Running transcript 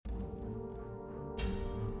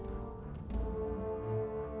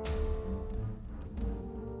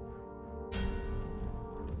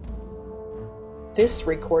This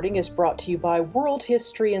recording is brought to you by World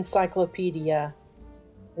History Encyclopedia.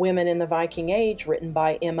 Women in the Viking Age, written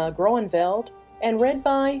by Emma Groenveld and read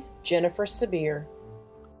by Jennifer Sabir.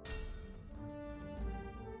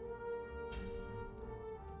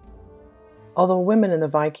 Although women in the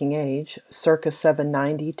Viking Age, circa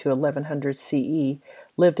 790 to 1100 CE,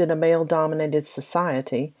 lived in a male-dominated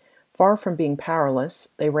society, far from being powerless,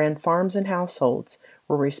 they ran farms and households,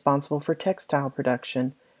 were responsible for textile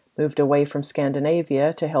production, moved away from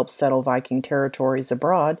Scandinavia to help settle Viking territories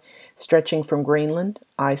abroad, stretching from Greenland,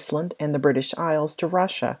 Iceland, and the British Isles to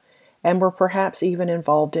Russia, and were perhaps even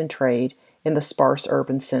involved in trade in the sparse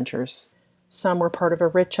urban centers. Some were part of a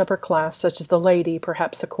rich upper class, such as the lady,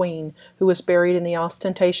 perhaps a queen, who was buried in the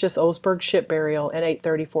ostentatious Osberg ship burial in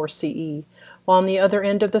 834 CE, while on the other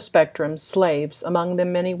end of the spectrum, slaves, among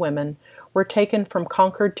them many women, were taken from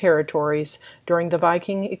conquered territories during the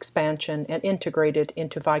Viking expansion and integrated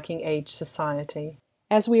into Viking Age society.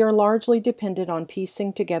 As we are largely dependent on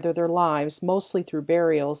piecing together their lives, mostly through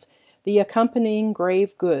burials, the accompanying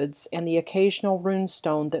grave goods, and the occasional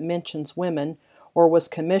runestone that mentions women, or was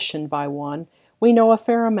commissioned by one, we know a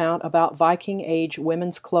fair amount about Viking Age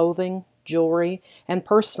women's clothing, jewelry, and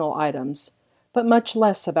personal items, but much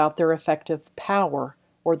less about their effective power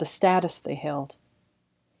or the status they held.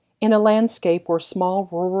 In a landscape where small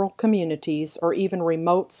rural communities or even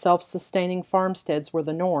remote self-sustaining farmsteads were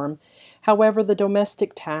the norm, however, the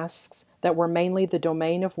domestic tasks that were mainly the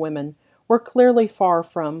domain of women were clearly far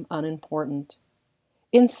from unimportant.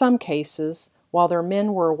 In some cases, while their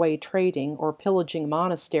men were away trading or pillaging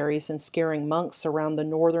monasteries and scaring monks around the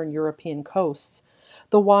northern European coasts,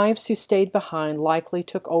 the wives who stayed behind likely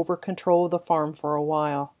took over control of the farm for a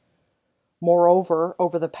while. Moreover,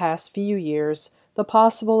 over the past few years, the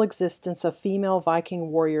possible existence of female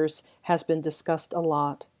Viking warriors has been discussed a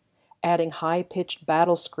lot, adding high-pitched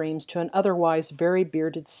battle screams to an otherwise very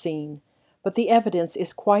bearded scene, but the evidence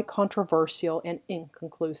is quite controversial and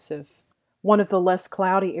inconclusive. One of the less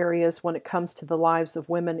cloudy areas when it comes to the lives of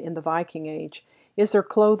women in the Viking Age is their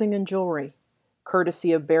clothing and jewelry.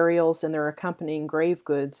 Courtesy of burials and their accompanying grave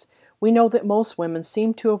goods, we know that most women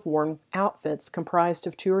seem to have worn outfits comprised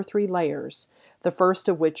of 2 or 3 layers, the first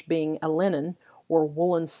of which being a linen or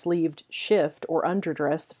woolen-sleeved shift or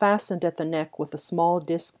underdress fastened at the neck with a small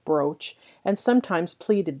disc brooch and sometimes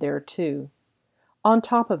pleated there too. On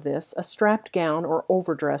top of this, a strapped gown or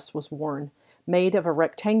overdress was worn, made of a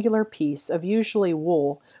rectangular piece of usually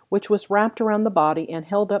wool, which was wrapped around the body and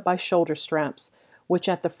held up by shoulder straps, which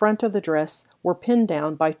at the front of the dress were pinned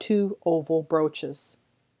down by 2 oval brooches.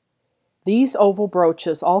 These oval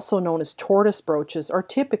brooches, also known as tortoise brooches, are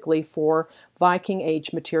typically for Viking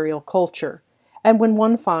Age material culture, and when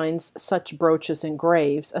one finds such brooches in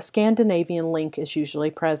graves, a Scandinavian link is usually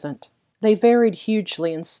present. They varied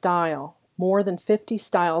hugely in style. More than 50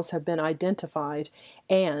 styles have been identified,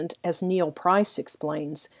 and, as Neil Price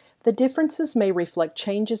explains, the differences may reflect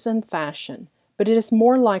changes in fashion, but it is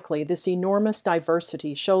more likely this enormous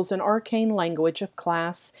diversity shows an arcane language of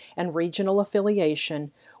class and regional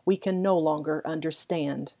affiliation we can no longer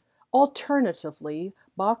understand. Alternatively,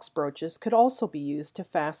 box brooches could also be used to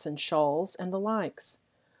fasten shawls and the likes.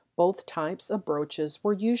 Both types of brooches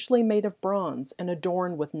were usually made of bronze and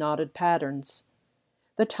adorned with knotted patterns.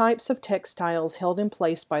 The types of textiles held in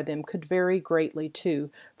place by them could vary greatly too,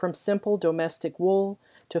 from simple domestic wool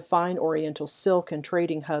to fine oriental silk and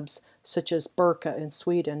trading hubs such as Birka in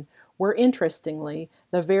Sweden, where interestingly,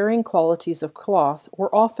 the varying qualities of cloth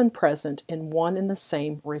were often present in one and the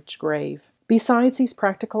same rich grave. Besides these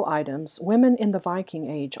practical items, women in the Viking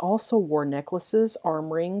Age also wore necklaces,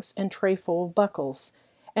 arm rings, and trefoil buckles,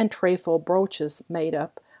 and trefoil brooches made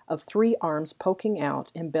up of 3 arms poking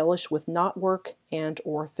out, embellished with knotwork and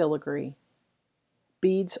or filigree.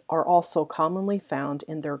 Beads are also commonly found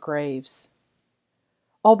in their graves.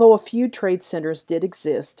 Although a few trade centers did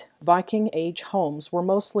exist, Viking Age homes were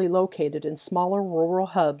mostly located in smaller rural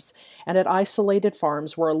hubs and at isolated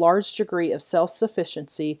farms where a large degree of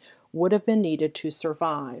self-sufficiency would have been needed to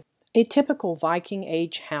survive. A typical Viking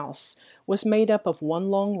Age house was made up of one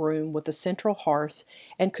long room with a central hearth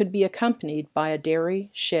and could be accompanied by a dairy,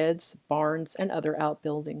 sheds, barns, and other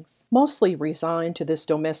outbuildings. Mostly resigned to this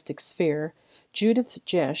domestic sphere, Judith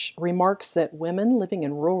Jesch remarks that women living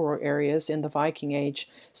in rural areas in the Viking Age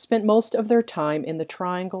spent most of their time in the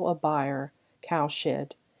triangle of byre,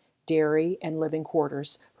 cowshed, dairy, and living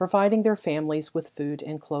quarters, providing their families with food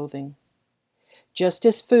and clothing. Just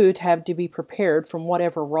as food had to be prepared from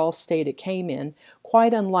whatever raw state it came in,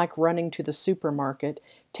 quite unlike running to the supermarket,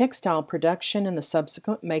 textile production and the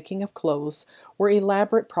subsequent making of clothes were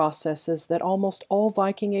elaborate processes that almost all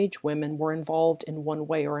Viking Age women were involved in one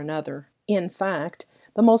way or another. In fact,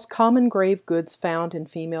 the most common grave goods found in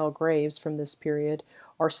female graves from this period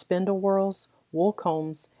are spindle whorls, wool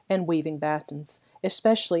combs, and weaving battens,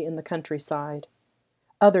 especially in the countryside.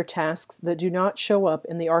 Other tasks that do not show up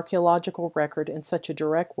in the archaeological record in such a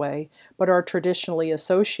direct way, but are traditionally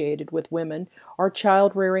associated with women, are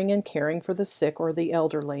child rearing and caring for the sick or the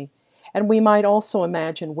elderly. And we might also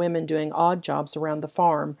imagine women doing odd jobs around the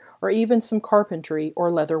farm, or even some carpentry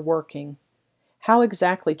or leather working. How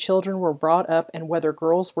exactly children were brought up and whether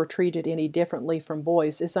girls were treated any differently from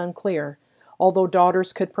boys is unclear, although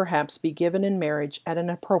daughters could perhaps be given in marriage at an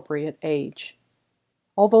appropriate age.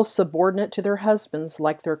 Although subordinate to their husbands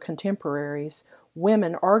like their contemporaries,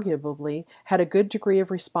 women arguably had a good degree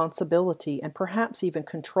of responsibility and perhaps even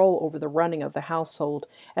control over the running of the household,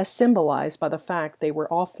 as symbolized by the fact they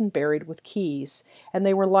were often buried with keys, and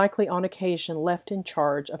they were likely on occasion left in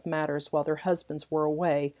charge of matters while their husbands were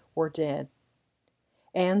away or dead.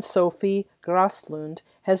 Anne Sophie Graslund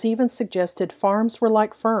has even suggested farms were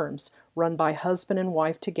like firms, run by husband and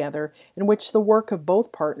wife together, in which the work of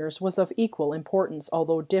both partners was of equal importance,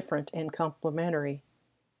 although different and complementary.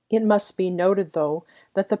 It must be noted, though,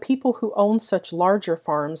 that the people who owned such larger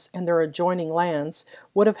farms and their adjoining lands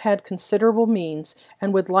would have had considerable means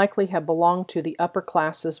and would likely have belonged to the upper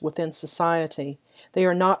classes within society. They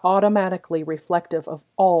are not automatically reflective of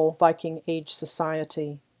all Viking Age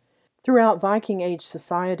society. Throughout Viking Age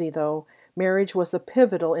society, though, marriage was a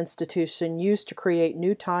pivotal institution used to create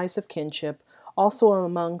new ties of kinship, also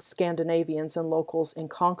among Scandinavians and locals in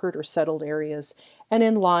conquered or settled areas, and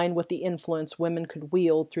in line with the influence women could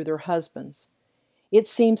wield through their husbands. It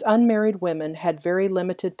seems unmarried women had very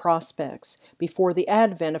limited prospects. Before the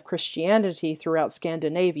advent of Christianity throughout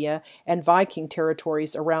Scandinavia and Viking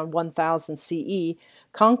territories around 1000 CE,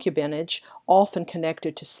 concubinage, often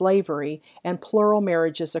connected to slavery, and plural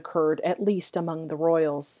marriages occurred at least among the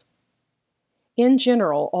royals. In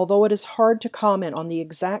general, although it is hard to comment on the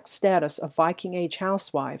exact status of Viking Age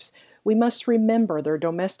housewives, we must remember their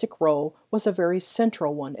domestic role was a very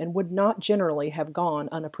central one and would not generally have gone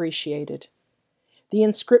unappreciated. The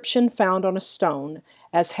inscription found on a stone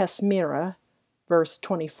as Hesmira, verse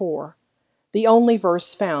 24, the only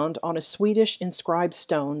verse found on a Swedish inscribed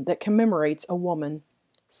stone that commemorates a woman,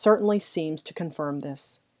 certainly seems to confirm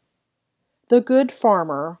this. The good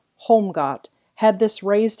farmer, Holmgott, had this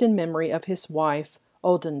raised in memory of his wife,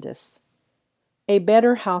 Odendis. A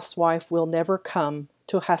better housewife will never come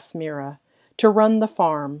to Hesmira to run the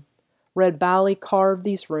farm. Red Bally carved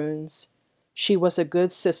these runes. She was a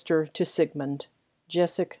good sister to Sigmund.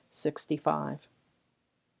 Jessic 65.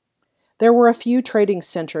 There were a few trading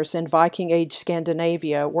centers in Viking Age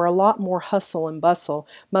Scandinavia where a lot more hustle and bustle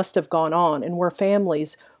must have gone on and where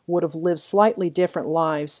families would have lived slightly different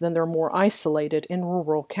lives than their more isolated and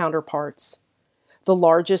rural counterparts. The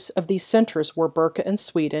largest of these centers were Birka in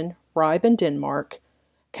Sweden, Ribe in Denmark,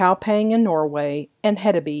 Kaupang in Norway, and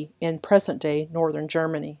Hedeby in present-day northern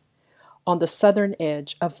Germany, on the southern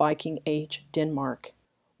edge of Viking Age Denmark.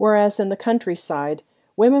 Whereas in the countryside,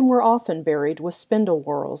 women were often buried with spindle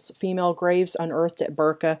whorls. Female graves unearthed at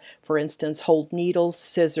Birka, for instance, hold needles,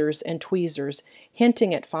 scissors, and tweezers,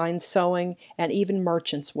 hinting at fine sewing and even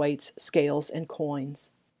merchants' weights, scales, and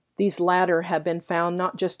coins. These latter have been found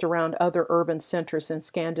not just around other urban centers in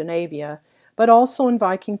Scandinavia, but also in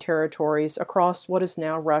Viking territories across what is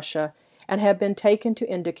now Russia, and have been taken to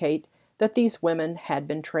indicate that these women had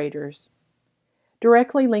been traders.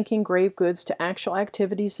 Directly linking grave goods to actual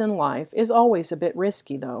activities in life is always a bit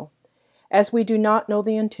risky, though, as we do not know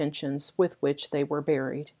the intentions with which they were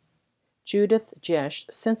buried. Judith Jesch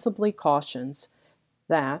sensibly cautions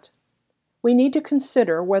that we need to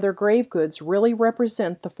consider whether grave goods really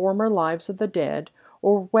represent the former lives of the dead,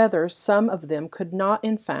 or whether some of them could not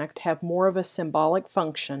in fact have more of a symbolic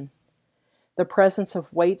function. The presence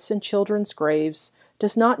of weights in children's graves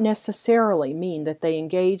does not necessarily mean that they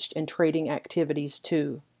engaged in trading activities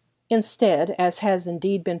too. Instead, as has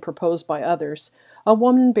indeed been proposed by others, a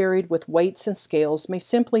woman buried with weights and scales may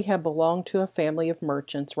simply have belonged to a family of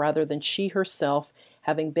merchants rather than she herself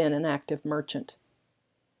having been an active merchant.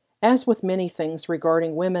 As with many things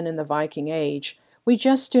regarding women in the Viking Age, we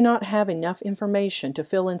just do not have enough information to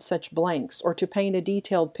fill in such blanks or to paint a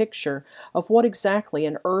detailed picture of what exactly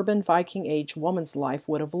an urban Viking Age woman's life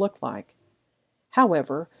would have looked like.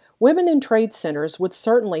 However, women in trade centers would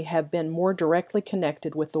certainly have been more directly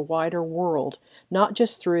connected with the wider world, not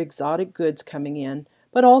just through exotic goods coming in,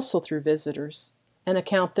 but also through visitors. An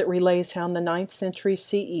account that relays how in the 9th century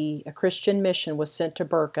CE a Christian mission was sent to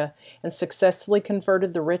Birka and successfully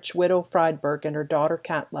converted the rich widow Friedberg and her daughter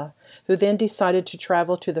Katla, who then decided to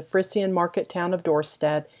travel to the Frisian market town of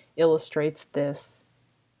Dorstad, illustrates this.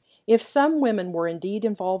 If some women were indeed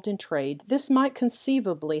involved in trade, this might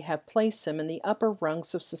conceivably have placed them in the upper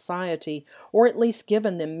rungs of society, or at least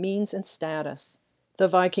given them means and status. The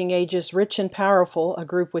Viking Age's rich and powerful, a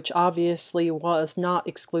group which obviously was not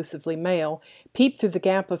exclusively male, peeped through the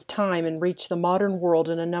gap of time and reached the modern world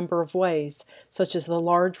in a number of ways, such as the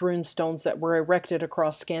large runestones that were erected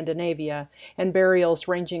across Scandinavia, and burials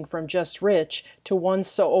ranging from just rich to one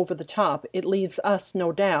so over the top it leaves us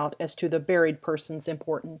no doubt as to the buried person's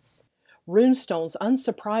importance. Runestones,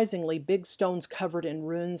 unsurprisingly big stones covered in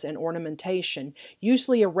runes and ornamentation,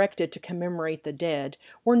 usually erected to commemorate the dead,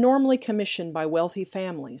 were normally commissioned by wealthy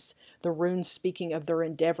families, the runes speaking of their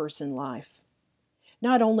endeavors in life.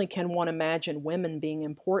 Not only can one imagine women being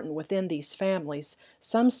important within these families,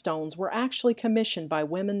 some stones were actually commissioned by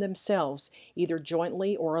women themselves, either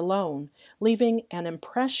jointly or alone, leaving an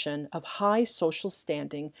impression of high social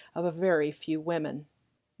standing of a very few women.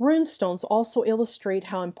 Runestones also illustrate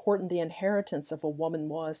how important the inheritance of a woman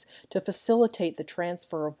was to facilitate the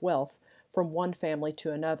transfer of wealth from one family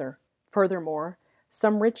to another. Furthermore,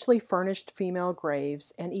 some richly furnished female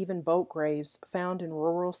graves, and even boat graves found in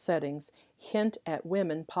rural settings, hint at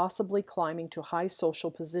women possibly climbing to high social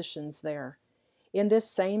positions there. In this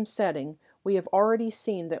same setting, we have already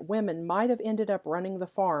seen that women might have ended up running the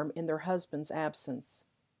farm in their husband's absence.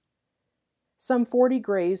 Some 40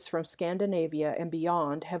 graves from Scandinavia and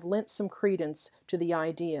beyond have lent some credence to the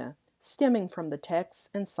idea, stemming from the texts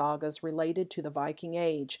and sagas related to the Viking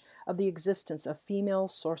Age, of the existence of female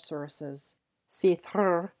sorceresses.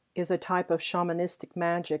 Sithrur is a type of shamanistic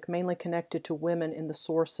magic mainly connected to women in the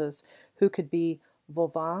sources, who could be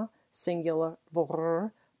vova, singular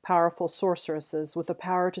vorur, powerful sorceresses with the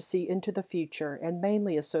power to see into the future and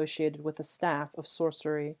mainly associated with the staff of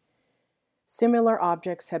sorcery. Similar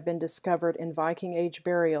objects have been discovered in Viking Age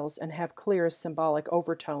burials and have clear symbolic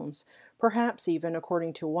overtones, perhaps even,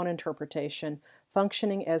 according to one interpretation,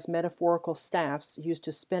 functioning as metaphorical staffs used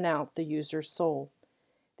to spin out the user's soul.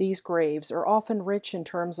 These graves are often rich in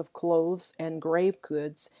terms of clothes and grave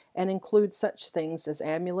goods and include such things as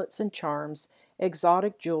amulets and charms,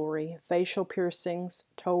 exotic jewelry, facial piercings,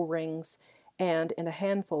 toe rings, and, in a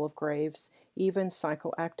handful of graves, even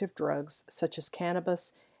psychoactive drugs such as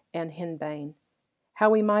cannabis and henbane. How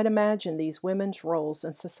we might imagine these women's roles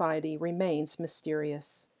in society remains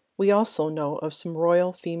mysterious. We also know of some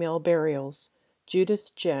royal female burials,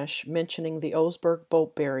 Judith Jesh mentioning the Osberg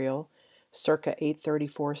boat burial, circa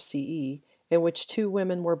 834 CE, in which 2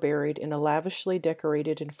 women were buried in a lavishly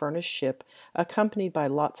decorated and furnished ship, accompanied by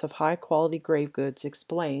lots of high-quality grave goods,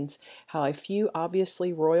 explains how a few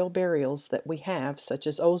obviously royal burials that we have, such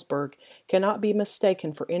as Osberg, cannot be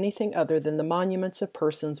mistaken for anything other than the monuments of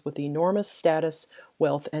persons with enormous status,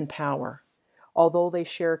 wealth, and power. Although they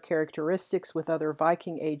share characteristics with other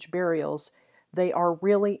Viking Age burials, they are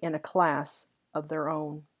really in a class of their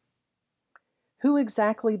own. Who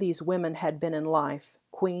exactly these women had been in life,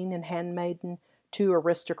 queen and handmaiden, 2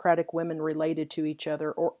 aristocratic women related to each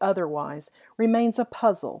other, or otherwise, remains a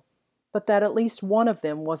puzzle, but that at least one of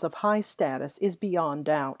them was of high status is beyond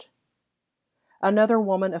doubt. Another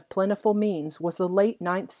woman of plentiful means was the late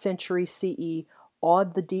 9th century CE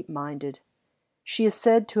Aud the Deep-Minded. She is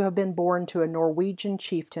said to have been born to a Norwegian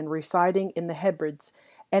chieftain residing in the Hebrides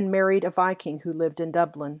and married a Viking who lived in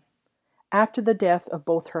Dublin. After the death of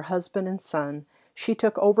both her husband and son, she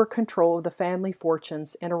took over control of the family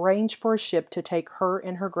fortunes and arranged for a ship to take her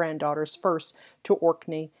and her granddaughters first to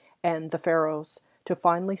Orkney and the Faroes, to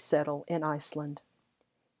finally settle in Iceland.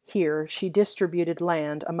 Here she distributed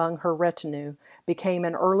land among her retinue, became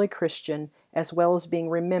an early Christian, as well as being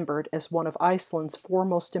remembered as one of Iceland's 4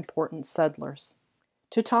 most important settlers.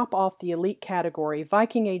 To top off the elite category,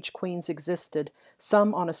 Viking Age queens existed,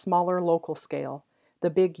 some on a smaller local scale. The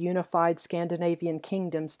big unified Scandinavian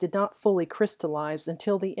kingdoms did not fully crystallize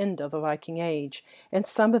until the end of the Viking Age, and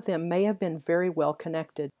some of them may have been very well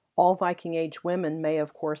connected. All Viking Age women may,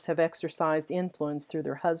 of course, have exercised influence through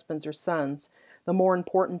their husbands or sons. The more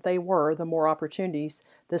important they were, the more opportunities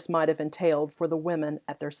this might have entailed for the women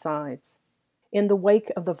at their sides. In the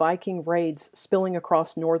wake of the Viking raids spilling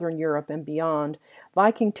across northern Europe and beyond,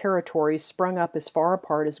 Viking territories sprung up as far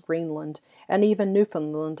apart as Greenland and even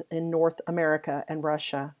Newfoundland in North America and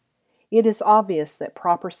Russia. It is obvious that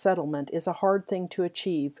proper settlement is a hard thing to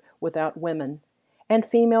achieve without women, and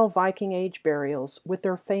female Viking Age burials, with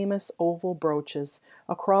their famous oval brooches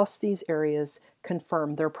across these areas,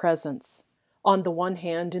 confirm their presence. On the one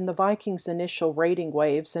hand, in the Vikings' initial raiding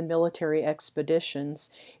waves and military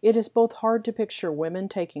expeditions, it is both hard to picture women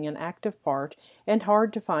taking an active part and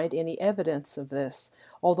hard to find any evidence of this,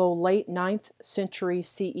 although late 9th century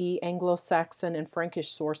CE Anglo-Saxon and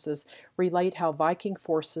Frankish sources relate how Viking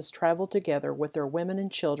forces traveled together with their women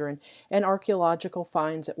and children, and archaeological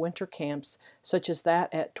finds at winter camps, such as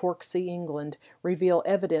that at Torksey, England, reveal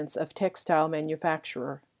evidence of textile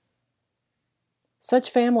manufacture.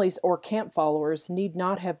 Such families or camp followers need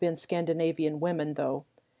not have been Scandinavian women, though.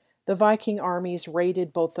 The Viking armies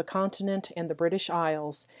raided both the continent and the British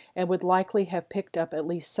Isles, and would likely have picked up at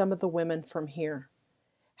least some of the women from here.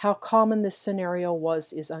 How common this scenario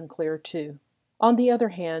was is unclear, too. On the other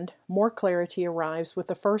hand, more clarity arrives with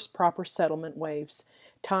the first proper settlement waves.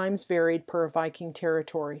 Times varied per Viking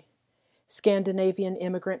territory. Scandinavian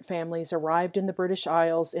immigrant families arrived in the British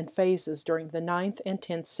Isles in phases during the 9th and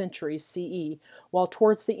 10th centuries CE, while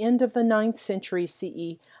towards the end of the 9th century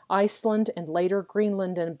CE, Iceland and later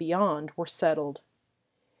Greenland and beyond were settled.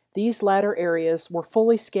 These latter areas were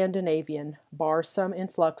fully Scandinavian, bar some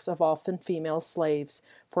influx of often female slaves,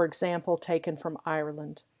 for example taken from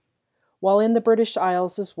Ireland. While in the British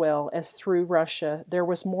Isles as well as through Russia, there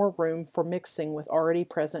was more room for mixing with already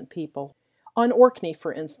present people. On Orkney,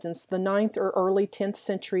 for instance, the 9th or early 10th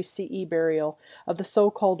century CE burial of the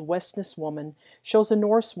so-called Westness woman shows a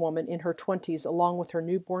Norse woman in her 20s along with her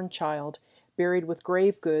newborn child, buried with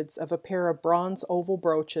grave goods of a pair of bronze oval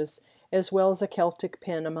brooches, as well as a Celtic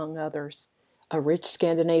pin, among others. A rich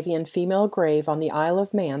Scandinavian female grave on the Isle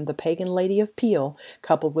of Man, the Pagan Lady of Peel,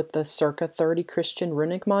 coupled with the circa 30 Christian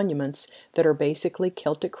runic monuments that are basically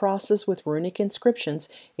Celtic crosses with runic inscriptions,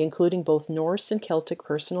 including both Norse and Celtic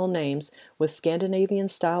personal names with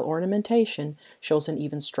Scandinavian-style ornamentation, shows an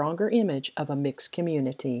even stronger image of a mixed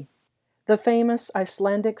community. The famous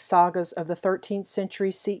Icelandic sagas of the 13th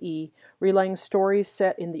century CE, relaying stories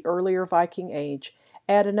set in the earlier Viking Age,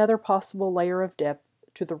 add another possible layer of depth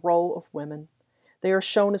to the role of women. They are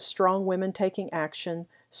shown as strong women taking action,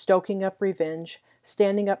 stoking up revenge,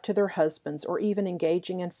 standing up to their husbands, or even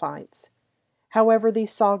engaging in fights. However,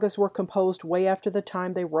 these sagas were composed way after the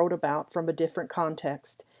time they wrote about from a different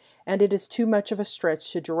context, and it is too much of a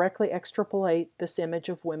stretch to directly extrapolate this image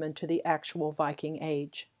of women to the actual Viking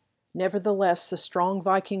Age. Nevertheless, the strong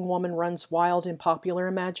Viking woman runs wild in popular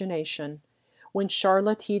imagination. When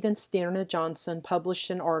Charlotte Heathen Stirne Johnson published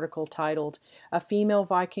an article titled A Female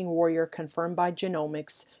Viking Warrior Confirmed by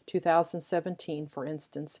Genomics, 2017, for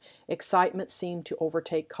instance, excitement seemed to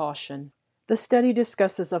overtake caution. The study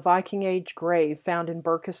discusses a Viking Age grave found in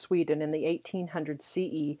Birka, Sweden in the 1800s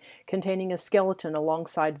CE, containing a skeleton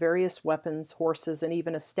alongside various weapons, horses, and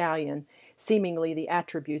even a stallion, seemingly the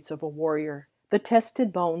attributes of a warrior. The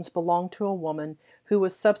tested bones belonged to a woman who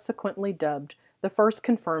was subsequently dubbed the first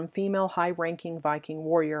confirmed female high-ranking Viking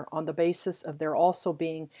warrior on the basis of there also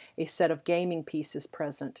being a set of gaming pieces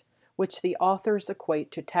present, which the authors equate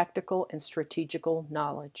to tactical and strategical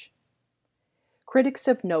knowledge. Critics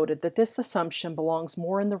have noted that this assumption belongs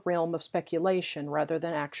more in the realm of speculation rather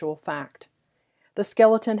than actual fact. The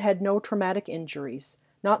skeleton had no traumatic injuries,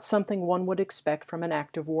 not something one would expect from an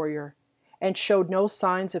active warrior, and showed no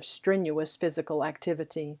signs of strenuous physical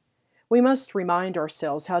activity. We must remind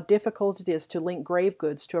ourselves how difficult it is to link grave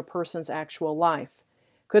goods to a person's actual life.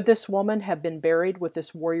 Could this woman have been buried with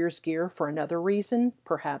this warrior's gear for another reason,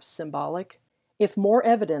 perhaps symbolic? If more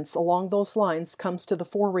evidence along those lines comes to the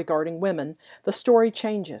fore regarding women, the story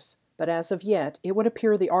changes, but as of yet, it would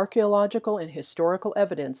appear the archaeological and historical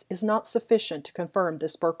evidence is not sufficient to confirm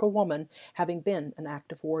this Birka woman having been an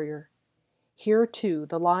active warrior. Here, too,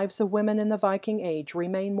 the lives of women in the Viking Age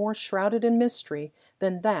remain more shrouded in mystery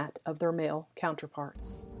than that of their male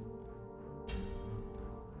counterparts.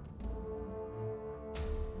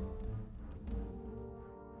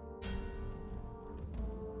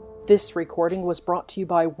 This recording was brought to you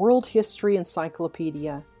by World History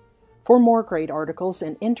Encyclopedia. For more great articles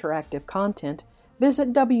and interactive content,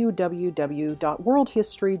 visit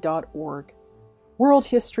www.worldhistory.org. World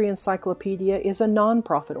History Encyclopedia is a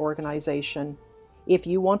non-profit organization. If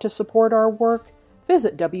you want to support our work,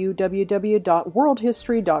 visit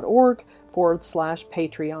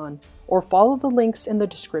www.worldhistory.org/Patreon or follow the links in the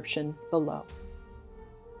description below.